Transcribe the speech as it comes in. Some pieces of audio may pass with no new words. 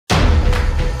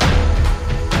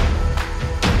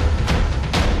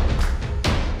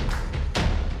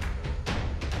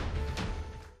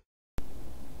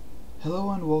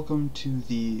Hello and welcome to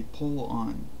the poll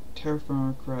on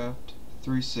TerraFirmaCraft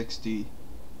 360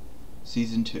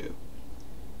 Season 2.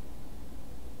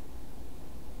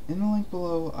 In the link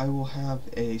below I will have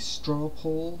a straw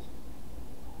poll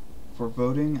for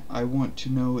voting. I want to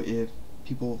know if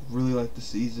people really like the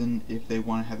season, if they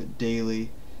want to have it daily.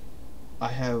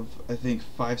 I have, I think,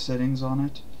 5 settings on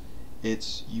it.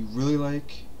 It's you really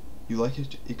like, you like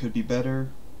it, it could be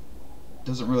better,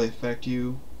 doesn't really affect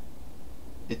you,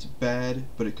 it's bad,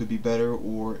 but it could be better,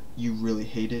 or you really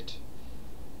hate it.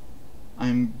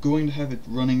 I'm going to have it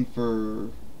running for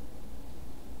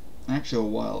actually a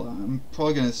while. I'm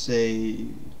probably going to say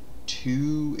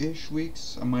 2-ish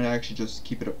weeks. I might actually just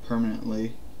keep it up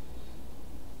permanently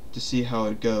to see how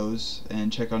it goes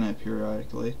and check on it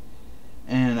periodically.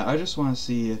 And I just want to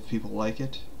see if people like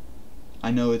it.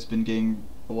 I know it's been getting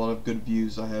a lot of good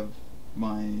views. I have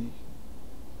my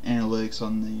analytics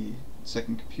on the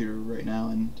second computer right now,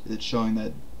 and it's showing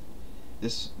that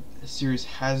this series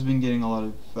has been getting a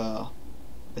lot of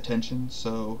attention,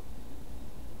 so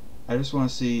I just want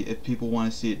to see if people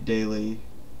want to see it daily.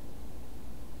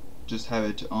 Just have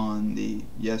it on the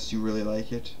yes, you really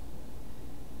like it.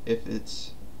 If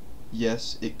it's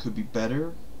yes, it could be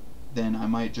better, then I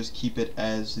might just keep it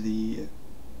as the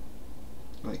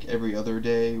like every other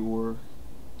day, or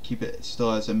keep it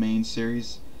still as a main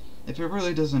series. If it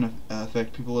really doesn't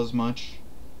affect people as much,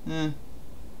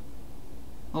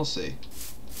 I'll see.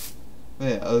 But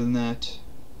yeah, other than that,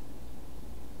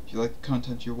 if you like the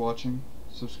content you're watching,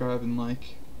 subscribe and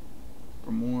like for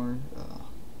more.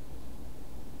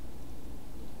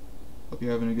 Hope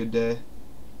you're having a good day.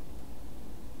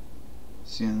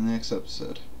 See you in the next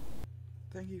episode.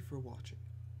 Thank you for watching,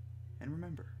 and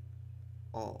remember,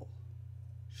 all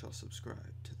shall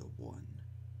subscribe to the one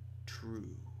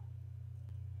true